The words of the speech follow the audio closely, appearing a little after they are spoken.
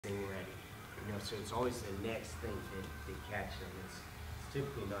so it's always the next thing to catch them. It's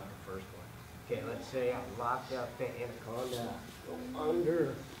typically not the first one. Okay, let's say I locked up the anaconda, go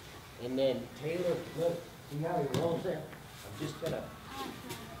under, and then Taylor, look, see how he rolls there? I'm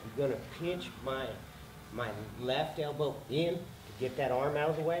gonna pinch my left elbow in to get that arm out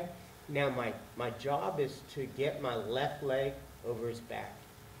of the way. Now my job is to get my left leg over his back.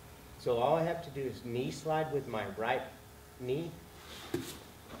 So all I have to do is knee slide with my right knee.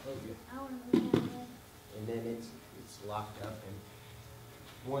 And then it's locked up,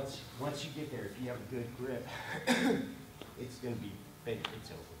 and once you get there, if you have a good grip, it's gonna be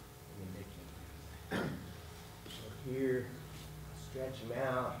it's over. So here, stretch them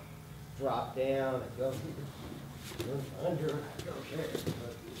out, drop down, I go under, I go there,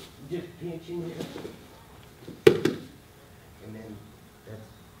 just pinching here, and then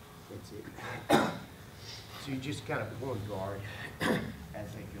that's it. So you just kind of pull and guard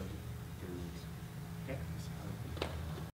as they go.